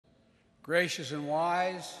Gracious and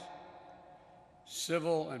wise,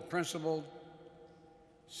 civil and principled,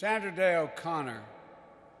 Sandra Day O'Connor,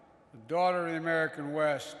 the daughter of the American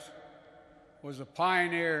West, was a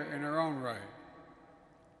pioneer in her own right,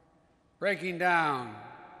 breaking down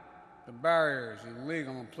the barriers in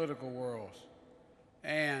legal and political worlds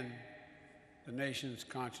and the nation's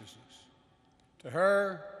consciousness. To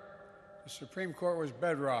her, the Supreme Court was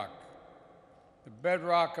bedrock, the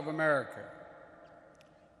bedrock of America.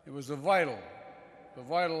 It was the vital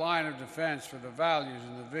line of defense for the values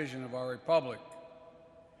and the vision of our republic,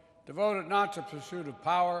 devoted not to pursuit of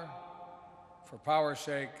power for power's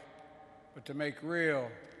sake, but to make real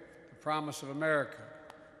the promise of America.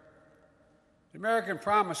 The American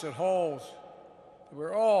promise that holds that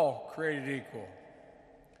we're all created equal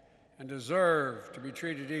and deserve to be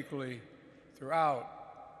treated equally throughout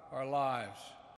our lives.